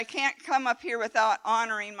I can't come up here without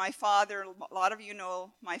honoring my father. A lot of you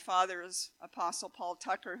know my father is Apostle Paul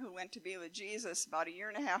Tucker, who went to be with Jesus about 1.5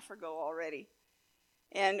 years ago already.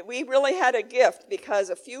 And we really had a gift because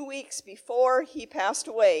a few weeks before he passed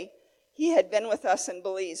away, he had been with us in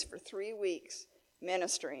Belize for 3 weeks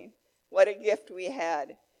ministering. What a gift we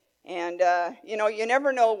had. And, you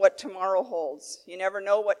never know what tomorrow holds. You never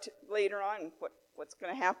know later on what's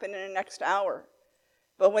going to happen in the next hour.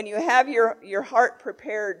 But when you have your heart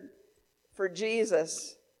prepared for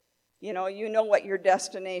Jesus, you know what your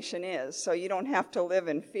destination is, so you don't have to live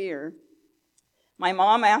in fear. My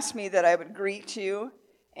mom asked me that I would greet you,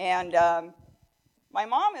 and my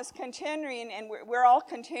mom is continuing, and we're all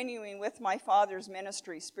continuing with my father's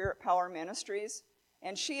ministry, Spirit Power Ministries,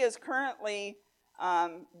 and she is currently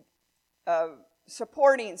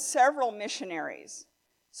supporting several missionaries.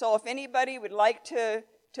 So if anybody would like to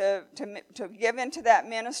give into that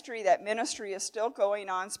ministry is still going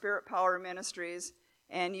on, Spirit Power Ministries,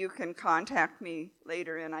 and you can contact me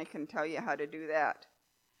later and I can tell you how to do that.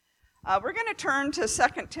 We're going to turn to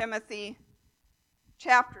 2 Timothy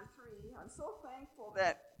chapter 3. I'm so thankful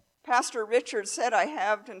that Pastor Richard said I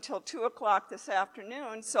have until 2 o'clock this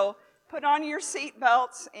afternoon, so put on your seat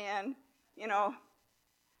belts and,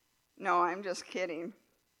 no, I'm just kidding.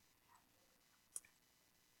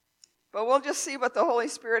 But we'll just see what the Holy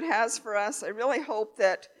Spirit has for us. I really hope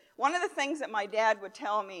that one of the things that my dad would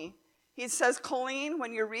tell me, he says, Colleen,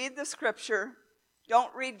 when you read the scripture,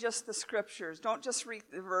 don't read just the scriptures. Don't just read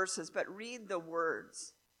the verses, but read the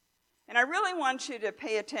words. And I really want you to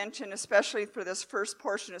pay attention, especially for this first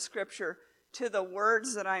portion of scripture, to the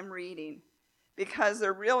words that I'm reading, because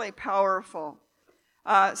they're really powerful.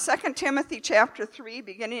 2 Timothy chapter 3,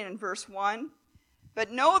 beginning in verse 1. But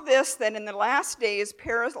know this, that in the last days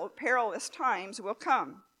perilous times will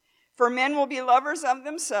come. For men will be lovers of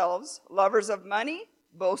themselves, lovers of money,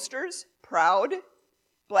 boasters, proud,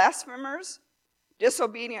 blasphemers,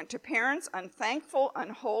 disobedient to parents, unthankful,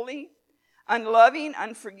 unholy, unloving,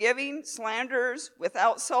 unforgiving, slanderers,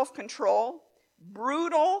 without self-control,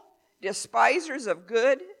 brutal, despisers of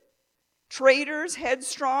good, traitors,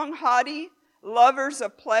 headstrong, haughty, lovers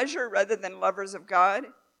of pleasure rather than lovers of God,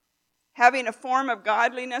 having a form of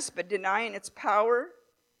godliness but denying its power,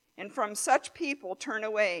 and from such people turn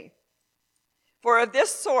away. For of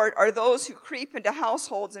this sort are those who creep into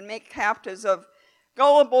households and make captives of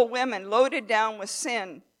gullible women, loaded down with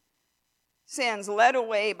sins, led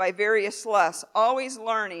away by various lusts, always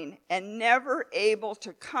learning and never able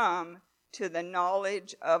to come to the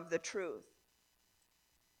knowledge of the truth.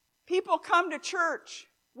 People come to church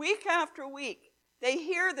week after week. They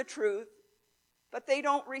hear the truth, but they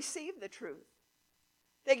don't receive the truth.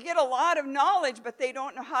 They get a lot of knowledge, but they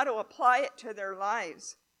don't know how to apply it to their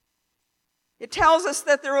lives. It tells us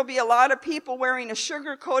that there will be a lot of people wearing a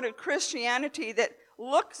sugar-coated Christianity that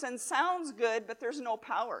looks and sounds good, but there's no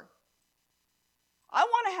power. I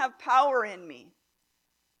want to have power in me.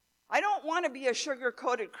 I don't want to be a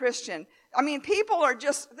sugar-coated Christian. I mean, people are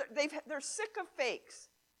they're sick of fakes.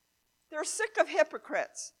 They're sick of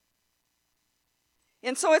hypocrites.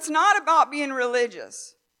 And so it's not about being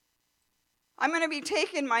religious. I'm going to be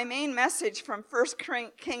taking my main message from 1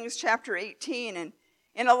 Kings chapter 18,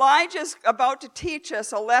 and Elijah's about to teach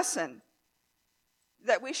us a lesson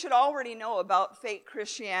that we should already know about fake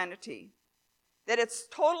Christianity, that it's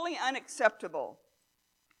totally unacceptable.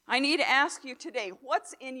 I need to ask you today,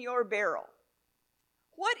 what's in your barrel?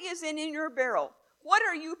 What is in your barrel? What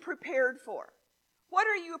are you prepared for? What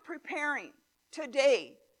are you preparing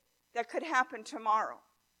today that could happen tomorrow?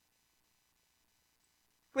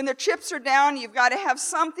 When the chips are down, you've got to have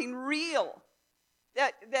something real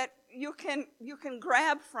that you can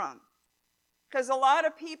grab from. Because a lot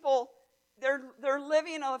of people, they're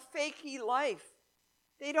living a fakey life.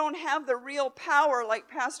 They don't have the real power, like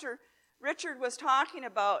Pastor Richard was talking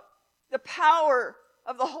about, the power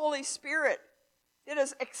of the Holy Spirit that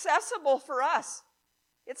is accessible for us.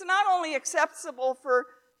 It's not only accessible for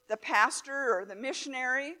the pastor or the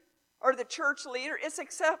missionary or the church leader, it's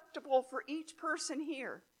acceptable for each person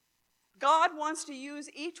here. God wants to use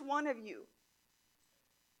each one of you.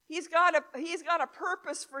 He's got a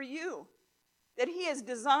purpose for you that He has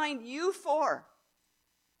designed you for.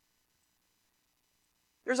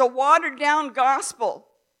 There's a watered-down gospel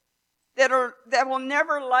that will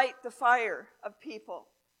never light the fire of people.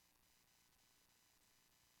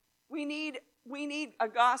 We need a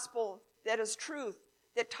gospel that is truth,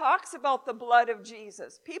 that talks about the blood of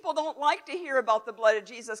Jesus. People don't like to hear about the blood of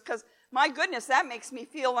Jesus because, my goodness, that makes me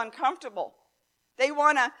feel uncomfortable. They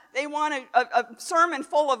want a sermon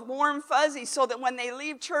full of warm fuzzies so that when they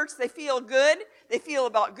leave church, they feel good. They feel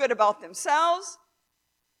good about themselves.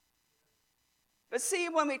 But see,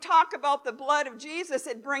 when we talk about the blood of Jesus,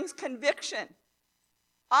 it brings conviction.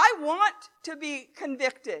 I want to be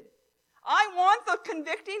convicted. I want the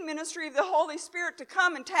convicting ministry of the Holy Spirit to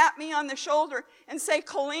come and tap me on the shoulder and say,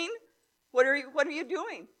 Colleen, what are you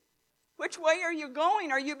doing? Which way are you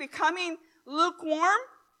going? Are you becoming lukewarm?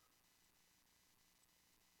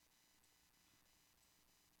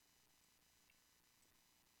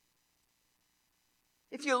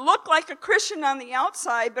 If you look like a Christian on the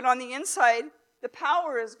outside, but on the inside, the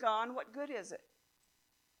power is gone, what good is it?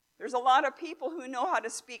 There's a lot of people who know how to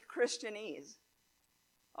speak Christianese.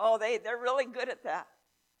 Oh, they're really good at that.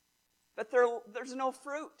 But there's no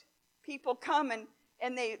fruit. People come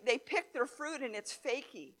and they pick their fruit and it's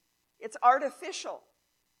fakey. It's artificial.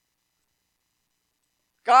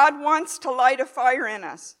 God wants to light a fire in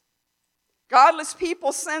us. Godless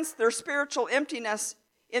people sense their spiritual emptiness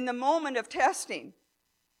in the moment of testing.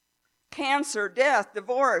 Cancer, death,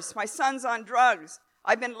 divorce, my son's on drugs,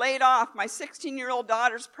 I've been laid off, my 16-year-old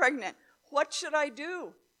daughter's pregnant. What should I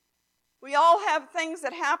do? We all have things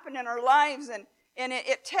that happen in our lives and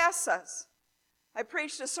it tests us. I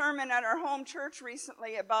preached a sermon at our home church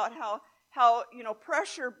recently about how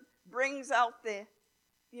pressure brings out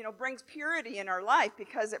brings purity in our life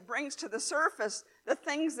because it brings to the surface the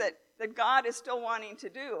things that God is still wanting to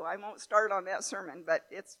do. I won't start on that sermon, but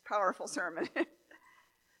it's a powerful sermon.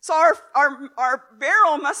 So our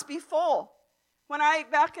barrel must be full.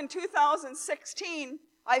 Back in 2016,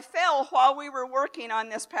 I fell while we were working on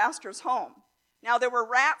this pastor's home. Now there were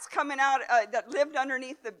rats coming out that lived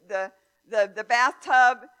underneath the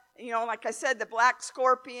bathtub. Like I said, the black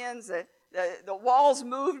scorpions, the walls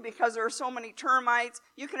moved because there were so many termites.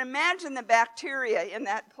 You can imagine the bacteria in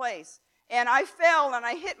that place. And I fell and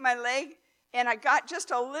I hit my leg and I got just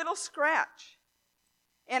a little scratch.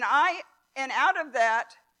 And out of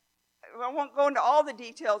that, I won't go into all the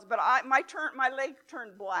details, but my leg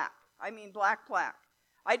turned black. I mean black.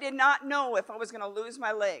 I did not know if I was going to lose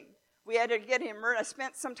my leg. We had to get him. I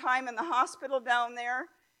spent some time in the hospital down there.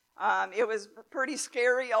 It was pretty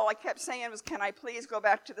scary. All I kept saying was, can I please go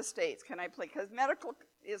back to the States? Can I please? Because medical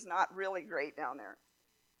is not really great down there.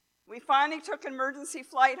 We finally took an emergency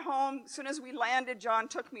flight home. As soon as we landed, John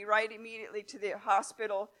took me right immediately to the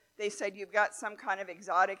hospital. They said, you've got some kind of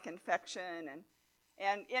exotic infection.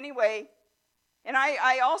 And anyway,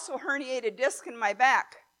 I also herniated disc in my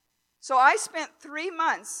back. So I spent 3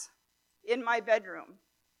 months in my bedroom.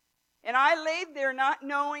 And I laid there not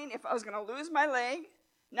knowing if I was going to lose my leg,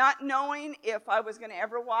 not knowing if I was going to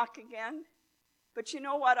ever walk again. But you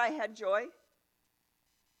know what? I had joy.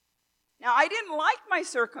 Now, I didn't like my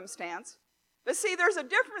circumstance. But see, there's a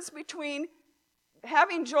difference between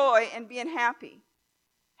having joy and being happy.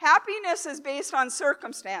 Happiness is based on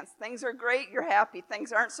circumstance. Things are great, you're happy.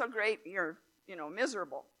 Things aren't so great, you're,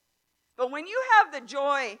 miserable. But when you have the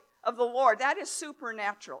joy of the Lord, that is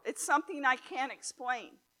supernatural. It's something I can't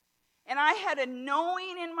explain. And I had a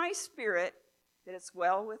knowing in my spirit that it's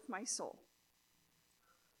well with my soul.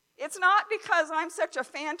 It's not because I'm such a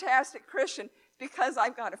fantastic Christian, it's because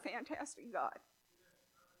I've got a fantastic God.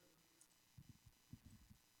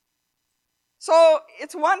 So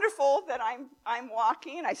it's wonderful that I'm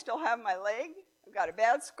walking. I still have my leg. I've got a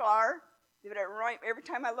bad scar. Every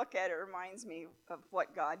time I look at it, it reminds me of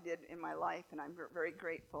what God did in my life, and I'm very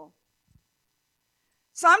grateful.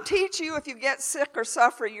 Some teach you if you get sick or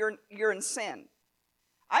suffer, you're in sin.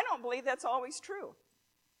 I don't believe that's always true.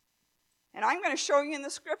 And I'm going to show you in the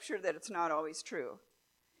scripture that it's not always true.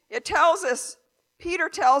 Peter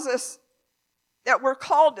tells us that we're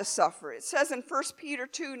called to suffer. It says in 1 Peter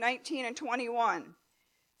 2:19 and 21,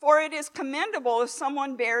 for it is commendable if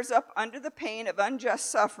someone bears up under the pain of unjust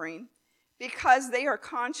suffering because they are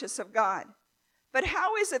conscious of God. But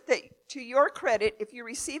how is it that to your credit if you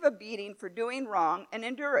receive a beating for doing wrong and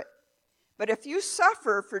endure it? But if you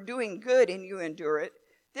suffer for doing good and you endure it,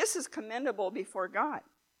 this is commendable before God.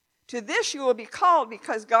 To this you will be called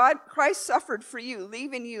because Christ suffered for you,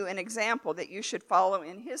 leaving you an example that you should follow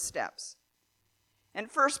in his steps. And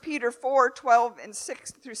 1 Peter 4:12 and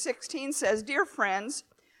 6 through 16 says, dear friends,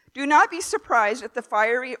 do not be surprised at the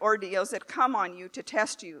fiery ordeals that come on you to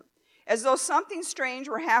test you, as though something strange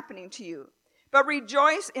were happening to you. But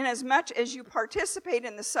rejoice inasmuch as you participate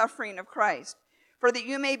in the suffering of Christ, for that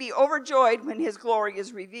you may be overjoyed when his glory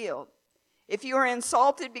is revealed. If you are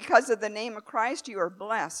insulted because of the name of Christ, you are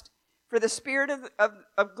blessed, for the Spirit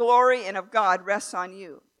of glory and of God rests on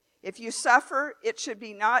you. If you suffer, it should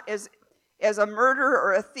be not as a murderer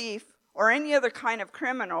or a thief or any other kind of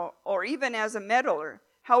criminal or even as a meddler.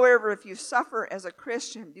 However, if you suffer as a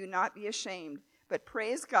Christian, do not be ashamed, but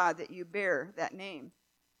praise God that you bear that name.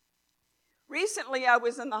 Recently, I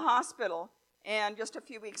was in the hospital, and just a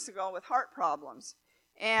few weeks ago with heart problems.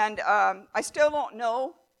 And I still don't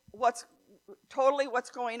know what's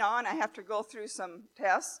going on. I have to go through some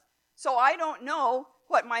tests. So I don't know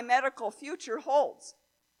what my medical future holds,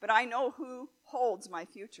 but I know who holds my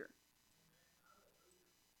future.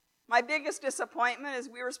 My biggest disappointment is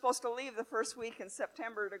we were supposed to leave the first week in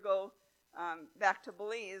September to go back to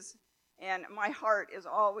Belize, and my heart is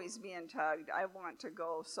always being tugged. I want to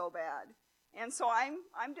go so bad. And so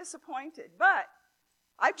I'm disappointed, but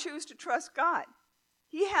I choose to trust God.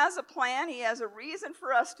 He has a plan. He has a reason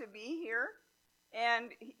for us to be here,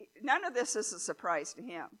 and none of this is a surprise to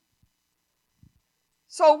him.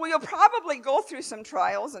 So we'll probably go through some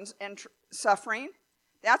trials and suffering.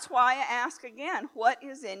 That's why I ask again, what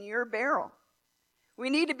is in your barrel? We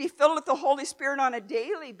need to be filled with the Holy Spirit on a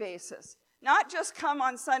daily basis, not just come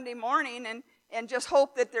on Sunday morning and just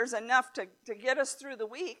hope that there's enough to get us through the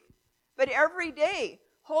week, but every day,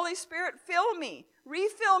 Holy Spirit, fill me,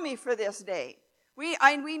 refill me for this day. We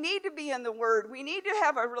need to be in the Word. We need to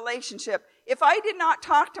have a relationship. If I did not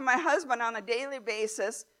talk to my husband on a daily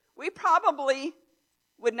basis, we probably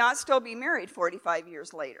would not still be married 45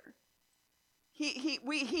 years later.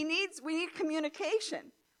 We need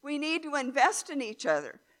communication. We need to invest in each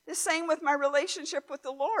other. The same with my relationship with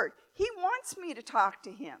the Lord. He wants me to talk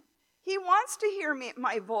to him. He wants to hear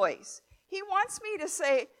my voice. He wants me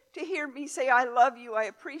to hear me say, I love you, I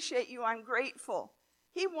appreciate you, I'm grateful.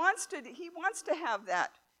 He wants to have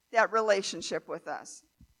that relationship with us.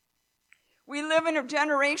 We live in a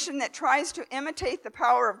generation that tries to imitate the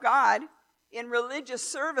power of God in religious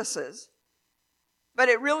services, but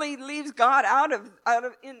it really leaves God out of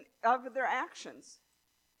their actions.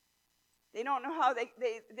 They don't know how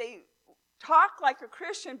they talk like a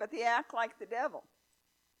Christian, but they act like the devil.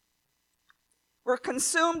 We're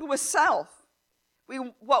consumed with self.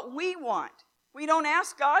 What we want. We don't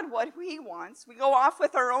ask God what he wants. We go off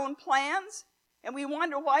with our own plans, and we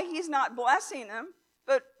wonder why he's not blessing them.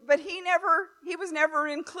 But he was never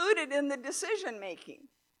included in the decision making.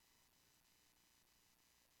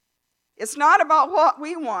 It's not about what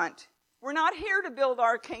we want. We're not here to build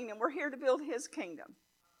our kingdom. We're here to build his kingdom.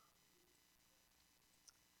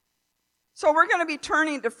 So we're going to be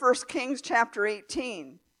turning to 1 Kings chapter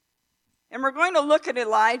 18. And we're going to look at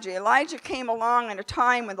Elijah. Elijah came along in a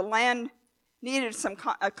time when the land needed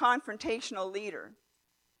a confrontational leader.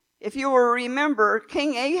 If you will remember,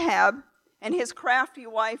 King Ahab and his crafty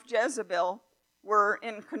wife Jezebel were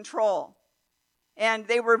in control. And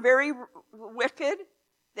they were very wicked.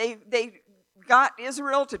 They got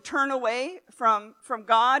Israel to turn away from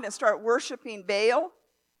God and start worshiping Baal.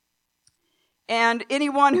 And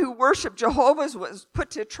anyone who worshiped Jehovah was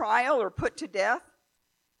put to trial or put to death.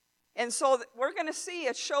 And so we're going to see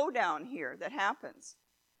a showdown here that happens.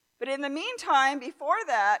 But in the meantime, before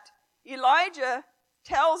that, Elijah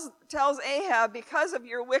tells Ahab, because of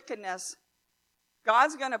your wickedness,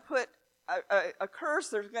 God's going to put a curse.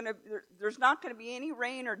 There's not going to be any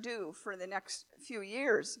rain or dew for the next few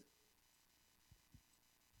years.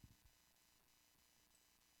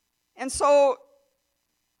 And so,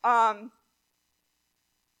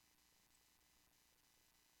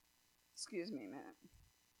 excuse me a minute.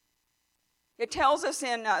 It tells us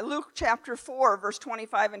in Luke chapter 4, verse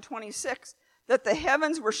 25 and 26, that the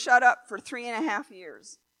heavens were shut up for 3.5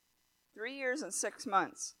 years. 3 years and 6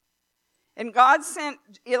 months. And God sent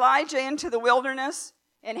Elijah into the wilderness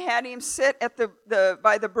and had him sit at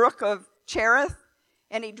by the brook of Cherith,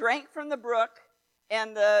 and he drank from the brook,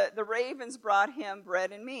 and the ravens brought him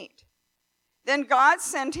bread and meat. Then God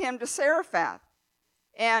sent him to Zarephath.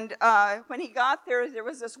 And when he got there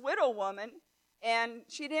was this widow woman, and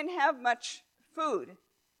she didn't have much food.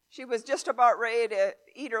 She was just about ready to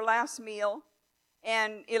eat her last meal.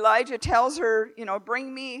 And Elijah tells her,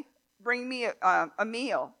 bring me a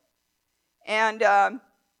meal. And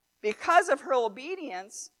because of her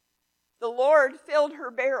obedience, the Lord filled her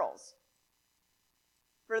barrels.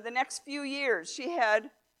 For the next few years, she had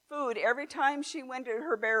food. Every time she went to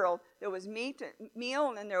her barrel, there was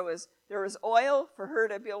meal, and there was oil for her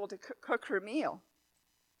to be able to cook her meal.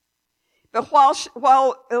 But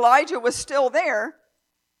while Elijah was still there,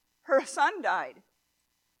 her son died.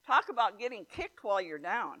 Talk about getting kicked while you're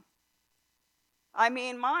down. I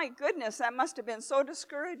mean, my goodness, that must have been so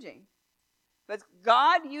discouraging. But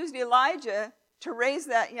God used Elijah to raise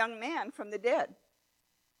that young man from the dead.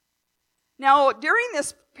 Now, during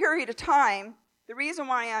this period of time, the reason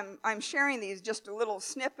why I'm sharing these, just a little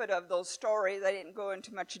snippet of those stories, I didn't go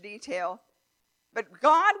into much detail, but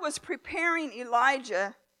God was preparing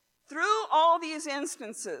Elijah through all these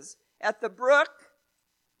instances, at the brook,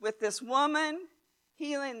 with this woman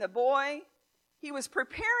healing the boy. He was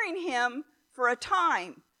preparing him for a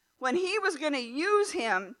time when he was going to use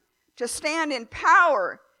him to stand in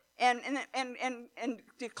power and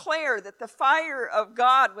declare that the fire of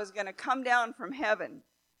God was going to come down from heaven.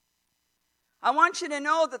 I want you to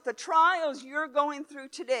know that the trials you're going through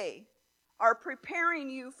today are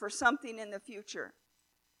preparing you for something in the future.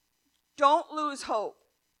 Don't lose hope.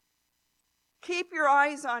 Keep your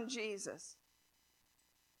eyes on Jesus.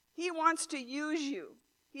 He wants to use you.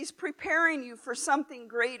 He's preparing you for something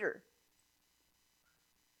greater.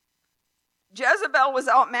 Jezebel was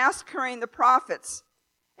out massacring the prophets,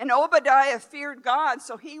 and Obadiah feared God,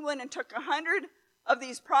 so he went and took 100 of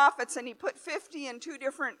these prophets, and he put 50 in 2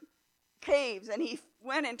 different caves, and he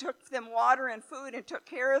went and took them water and food and took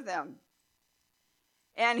care of them.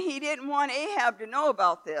 And he didn't want Ahab to know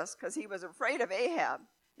about this because he was afraid of Ahab.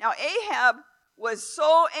 Now, Ahab was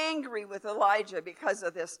so angry with Elijah because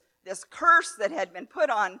of this curse that had been put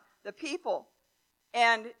on the people.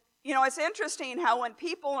 And, you know, it's interesting how when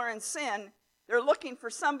people are in sin, they're looking for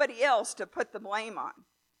somebody else to put the blame on.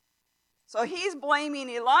 So he's blaming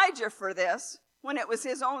Elijah for this when it was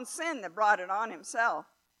his own sin that brought it on himself.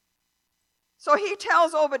 So he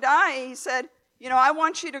tells Obadiah, he said, you know, I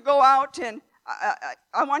want you to go out and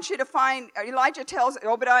I want you to find, Elijah tells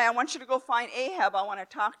Obadiah, I want you to go find Ahab. I want to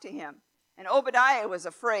talk to him. And Obadiah was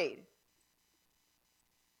afraid.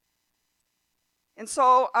 And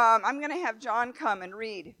so I'm going to have John come and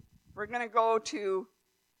read. We're going to go to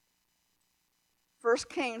 1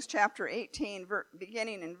 Kings chapter 18,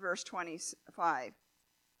 beginning in verse 25.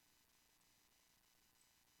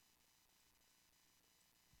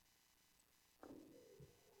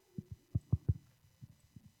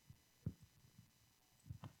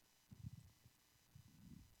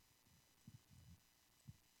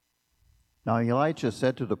 Now Elijah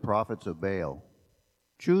said to the prophets of Baal,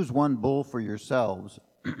 "Choose one bull for yourselves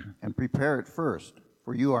and prepare it first,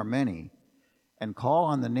 for you are many, and call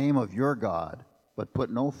on the name of your God, but put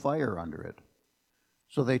no fire under it."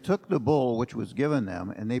 So they took the bull which was given them,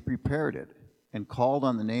 and they prepared it, and called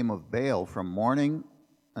on the name of Baal from morning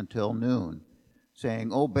until noon,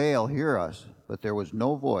 saying, "O Baal, hear us." But there was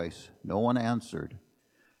no voice, no one answered.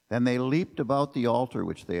 Then they leaped about the altar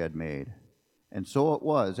which they had made. And so it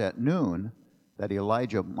was at noon that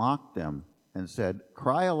Elijah mocked them and said,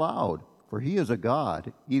 "Cry aloud, for he is a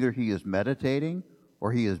god. Either he is meditating,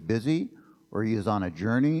 or he is busy, or he is on a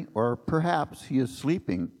journey, or perhaps he is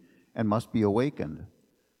sleeping and must be awakened."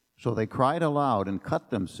 So they cried aloud and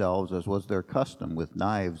cut themselves, as was their custom, with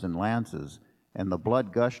knives and lances, and the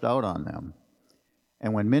blood gushed out on them.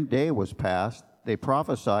 And when midday was past, they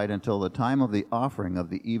prophesied until the time of the offering of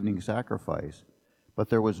the evening sacrifice. But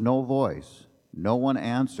there was no voice. No one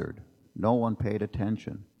answered, no one paid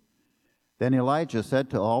attention. Then Elijah said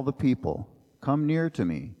to all the people, "Come near to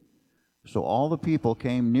me." So all the people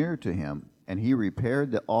came near to him, and he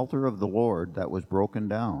repaired the altar of the Lord that was broken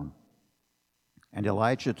down. And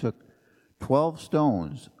Elijah took 12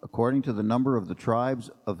 stones, according to the number of the tribes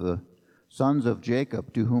of the sons of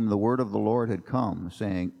Jacob, to whom the word of the Lord had come,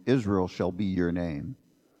 saying, "Israel shall be your name."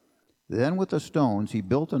 Then with the stones he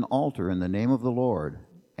built an altar in the name of the Lord,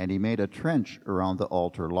 and he made a trench around the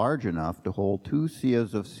altar large enough to hold 2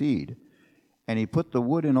 seahs of seed. And he put the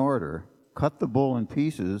wood in order, cut the bull in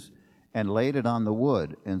pieces, and laid it on the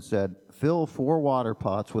wood, and said, "Fill 4 water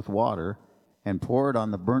pots with water, and pour it on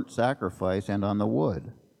the burnt sacrifice and on the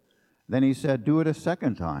wood." Then he said, "Do it a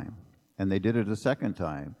second time." And they did it a second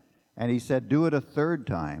time. And he said, "Do it a third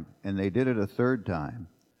time." And they did it a third time.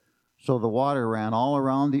 So the water ran all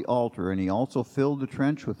around the altar, and he also filled the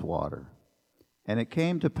trench with water. And it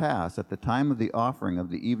came to pass at the time of the offering of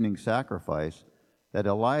the evening sacrifice that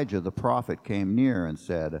Elijah the prophet came near and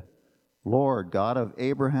said, "Lord, God of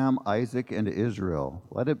Abraham, Isaac, and Israel,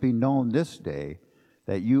 let it be known this day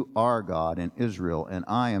that you are God in Israel, and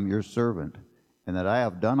I am your servant, and that I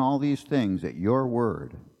have done all these things at your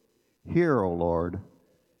word. Hear, O Lord,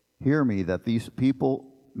 hear me, that these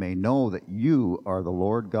people may know that you are the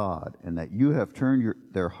Lord God, and that you have turned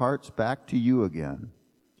their hearts back to you again."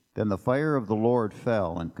 Then the fire of the Lord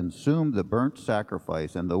fell and consumed the burnt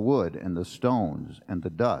sacrifice and the wood and the stones and the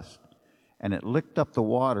dust, and it licked up the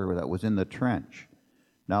water that was in the trench.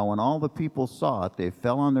 Now when all the people saw it, they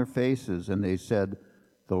fell on their faces, and they said,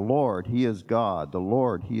 "The Lord, he is God, the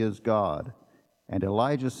Lord, he is God." And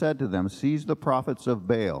Elijah said to them, "Seize the prophets of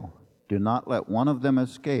Baal. Do not let one of them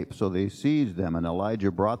escape." So they seized them, and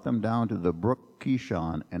Elijah brought them down to the brook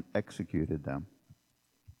Kishon and executed them.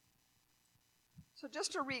 So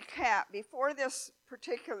just to recap, before this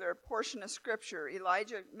particular portion of Scripture,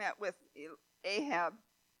 Elijah met with Ahab,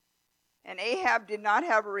 and Ahab did not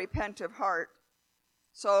have a repentant heart.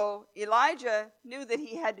 So Elijah knew that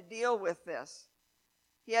he had to deal with this.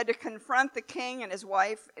 He had to confront the king and his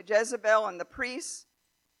wife Jezebel and the priests.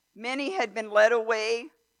 Many had been led away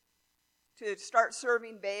to start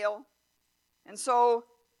serving Baal. And so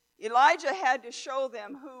Elijah had to show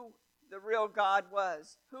them who the real God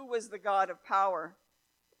was, who was the God of power.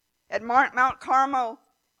 At Mount Carmel,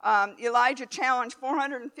 Elijah challenged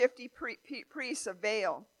 450 priests of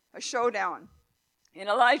Baal, a showdown. And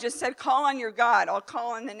Elijah said, call on your God. I'll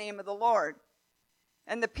call in the name of the Lord.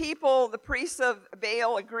 And the people, the priests of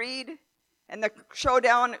Baal, agreed, and the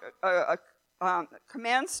showdown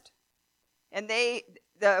commenced. And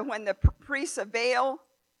when the priests of Baal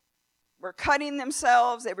were cutting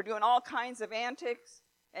themselves, they were doing all kinds of antics,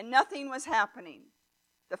 and nothing was happening.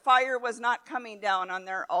 The fire was not coming down on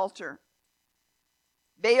their altar.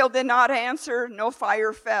 Baal did not answer, no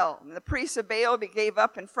fire fell. And the priests of Baal gave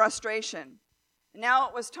up in frustration. And now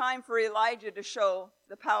it was time for Elijah to show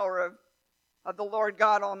the power of the Lord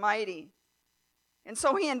God Almighty. And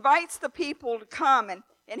so he invites the people to come,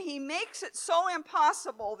 and he makes it so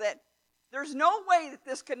impossible that there's no way that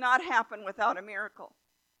this could not happen without a miracle.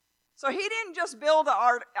 So he didn't just build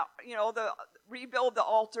rebuild the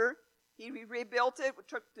altar. He rebuilt it. We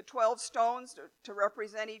took the 12 stones to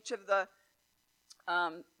represent each of the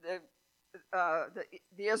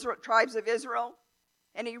tribes of Israel,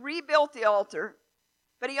 and he rebuilt the altar.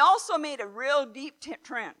 But he also made a real deep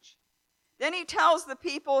trench. Then he tells the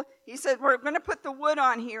people, he said, we're going to put the wood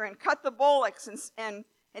on here and cut the bullocks, and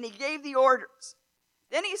he gave the orders.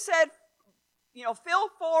 Then he said, fill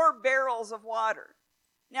 4 barrels of water.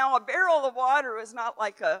 Now, a barrel of water is not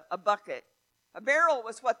like a bucket. A barrel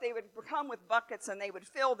was what they would come with buckets, and they would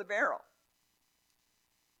fill the barrel.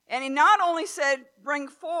 And he not only said, bring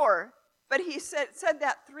 4, but he said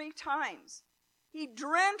that 3 times. He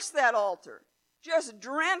drenched that altar, just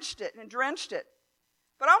drenched it and drenched it.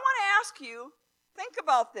 But I want to ask you, think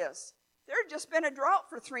about this. There had just been a drought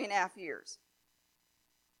for 3.5 years.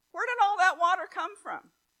 Where did all that water come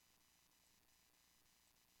from?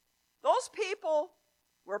 Those people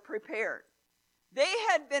were prepared. They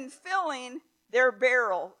had been filling their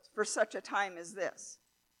barrel for such a time as this.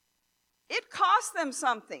 It cost them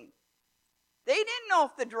something. They didn't know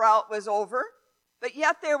if the drought was over, but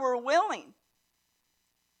yet they were willing.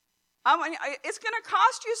 It's going to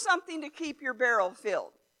cost you something to keep your barrel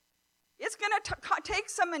filled. It's going to take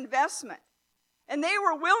some investment. And they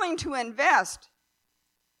were willing to invest.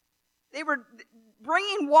 They were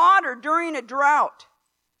bringing water during a drought.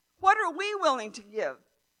 What are we willing to give?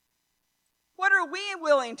 What are we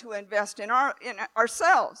willing to invest in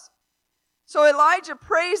ourselves? So Elijah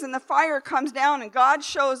prays and the fire comes down and God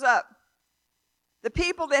shows up. The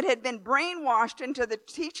people that had been brainwashed into the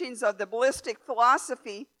teachings of the ballistic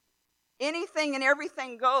philosophy, anything and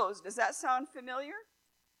everything goes. Does that sound familiar?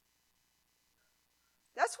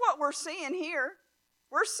 That's what we're seeing here.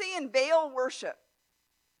 We're seeing Baal worship.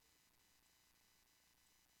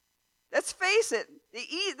 Let's face it, the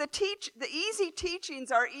easy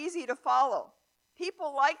teachings are easy to follow.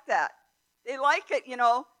 People like that. They like it, you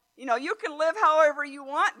can live however you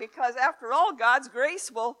want because after all, God's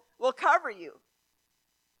grace will cover you.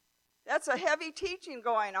 That's a heavy teaching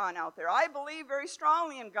going on out there. I believe very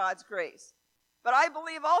strongly in God's grace. But I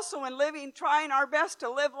believe also in trying our best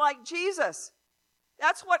to live like Jesus.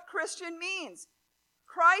 That's what Christian means.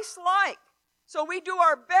 Christ-like. So we do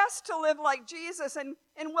our best to live like Jesus, and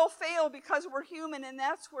we'll fail because we're human, and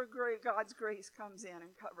that's where God's grace comes in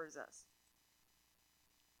and covers us.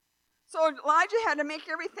 So Elijah had to make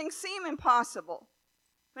everything seem impossible.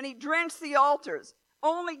 When he drenched the altars,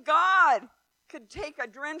 only God could take a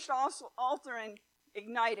drenched altar and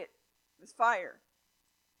ignite it with fire.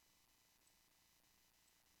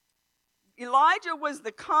 Elijah was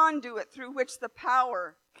the conduit through which the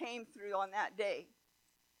power came through on that day.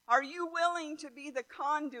 Are you willing to be the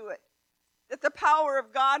conduit that the power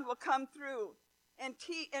of God will come through and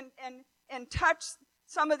touch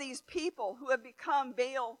some of these people who have become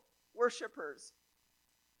Baal worshipers?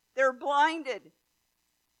 They're blinded.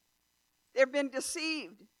 They've been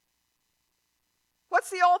deceived. What's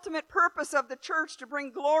the ultimate purpose of the church? To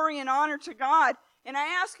bring glory and honor to God. And I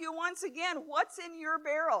ask you once again, what's in your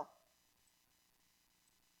barrel?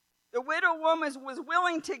 The widow woman was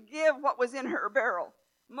willing to give what was in her barrel.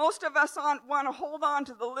 Most of us want to hold on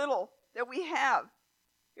to the little that we have.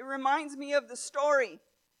 It reminds me of the story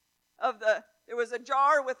of there was a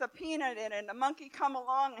jar with a peanut in it, and a monkey come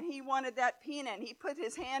along and he wanted that peanut, and he put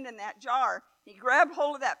his hand in that jar. He grabbed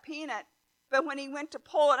hold of that peanut, but when he went to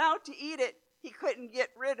pull it out to eat it, he couldn't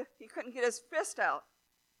get his fist out.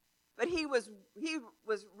 But he was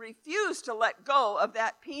refused to let go of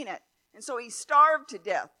that peanut. And so he starved to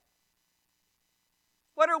death.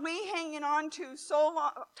 What are we hanging on to so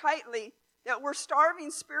tightly that we're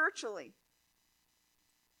starving spiritually?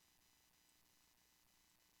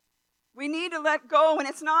 We need to let go, and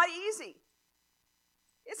it's not easy.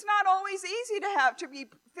 It's not always easy to be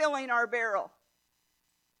filling our barrel.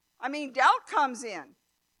 I mean, doubt comes in.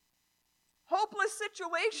 Hopeless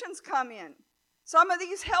situations come in. Some of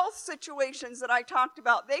these health situations that I talked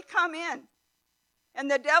about, they come in.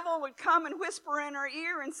 And the devil would come and whisper in our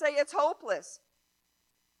ear and say it's hopeless.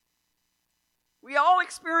 We all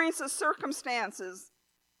experience the circumstances,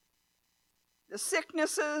 the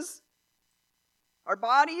sicknesses. Our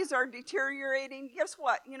bodies are deteriorating. Guess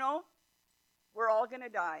what? We're all going to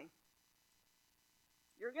die.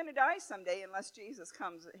 You're going to die someday unless Jesus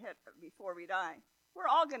comes before we die. We're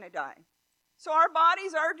all going to die. So our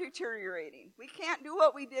bodies are deteriorating. We can't do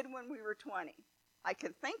what we did when we were 20. I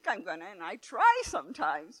can think I'm going to, and I try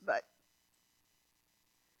sometimes, but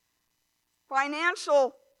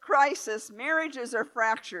financial crisis, marriages are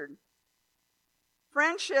fractured.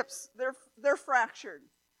 Friendships, they're fractured.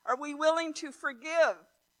 Are we willing to forgive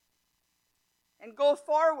and go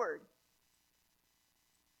forward?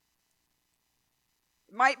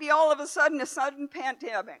 It might be all of a sudden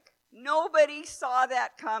pandemic. Nobody saw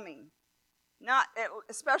that coming.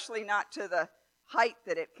 Especially not to the height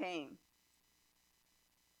that it came.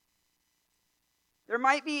 There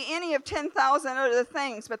might be any of 10,000 other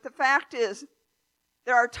things, but the fact is,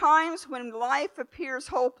 there are times when life appears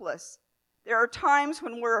hopeless. There are times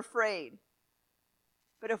when we're afraid.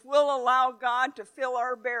 But if we'll allow God to fill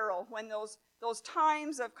our barrel, when those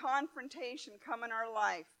times of confrontation come in our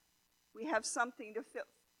life, we have something to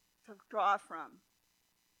draw from.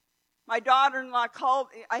 My daughter-in-law called.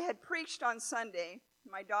 I had preached on Sunday.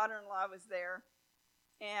 My daughter-in-law was there.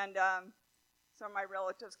 And some of my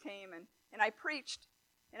relatives came, and I preached.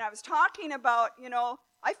 And I was talking about,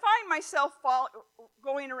 I find myself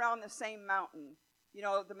going around the same mountain.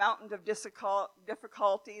 The mountain of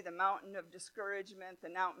difficulty, the mountain of discouragement, the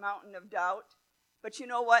mountain of doubt. But you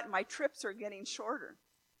know what? My trips are getting shorter.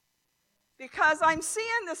 Because I'm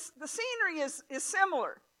seeing the scenery is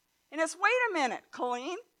similar. And it's, wait a minute,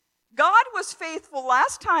 Colleen. God was faithful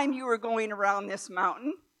last time you were going around this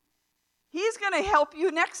mountain. He's going to help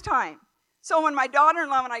you next time. So when my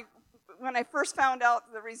daughter-in-law, when I first found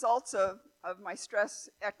out the results of my stress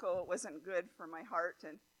echo, it wasn't good for my heart.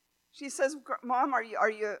 And she says, Mom, are you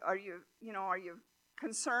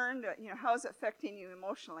concerned? How is it affecting you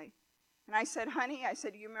emotionally? And I said, honey,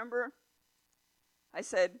 you remember? I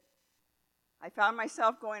said, I found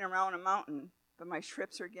myself going around a mountain, but my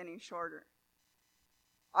trips are getting shorter.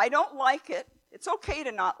 I don't like it. It's okay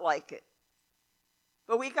to not like it.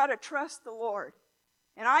 But we got to trust the Lord.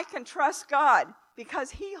 And I can trust God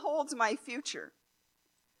because He holds my future.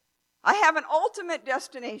 I have an ultimate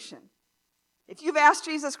destination. If you've asked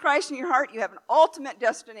Jesus Christ in your heart, you have an ultimate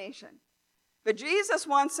destination. But Jesus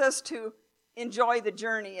wants us to enjoy the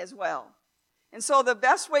journey as well. And so the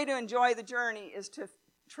best way to enjoy the journey is to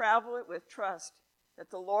travel it with trust that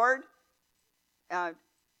the Lord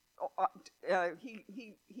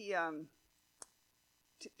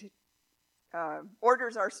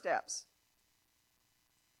orders our steps.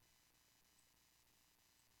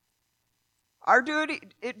 Our duty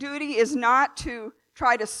is not to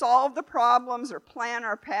try to solve the problems or plan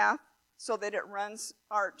our path so that it runs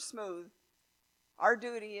smooth. Our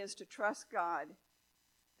duty is to trust God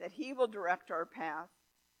that He will direct our path.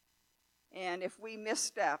 And if we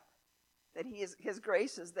misstep, that His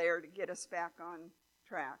grace is there to get us back on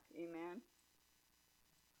track. Amen.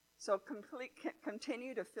 So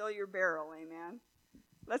continue to fill your barrel. Amen.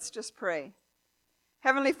 Let's just pray.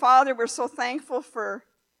 Heavenly Father, we're so thankful for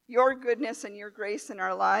your goodness and your grace in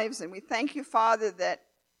our lives. And we thank you, Father, that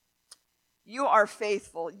you are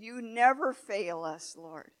faithful. You never fail us,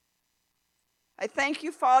 Lord. I thank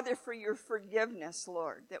you, Father, for your forgiveness,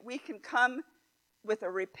 Lord, that we can come with a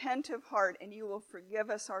repentant heart and you will forgive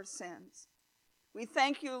us our sins. We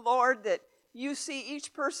thank you, Lord, that you see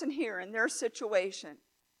each person here in their situation.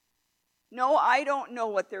 No, I don't know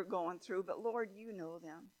what they're going through, but Lord, you know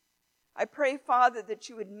them. I pray, Father, that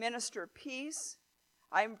you would minister peace.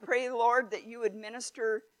 I pray, Lord, that you would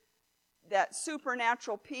minister that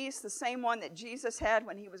supernatural peace, the same one that Jesus had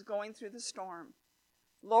when he was going through the storm.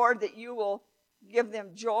 Lord, that you will give them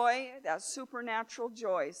joy, that supernatural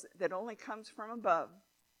joy that only comes from above.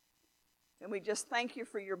 And we just thank you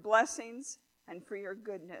for your blessings and for your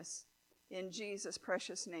goodness. In Jesus'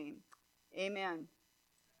 precious name, amen.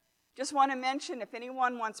 Just want to mention, if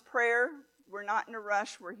anyone wants prayer, we're not in a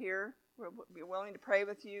rush. We're here. We'll be willing to pray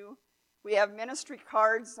with you. We have ministry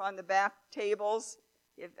cards on the back tables.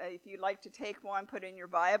 If you'd like to take one, put in your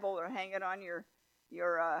Bible or hang it on your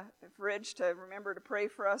fridge to remember to pray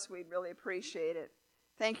for us, we'd really appreciate it.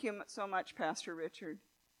 Thank you so much, Pastor Richard.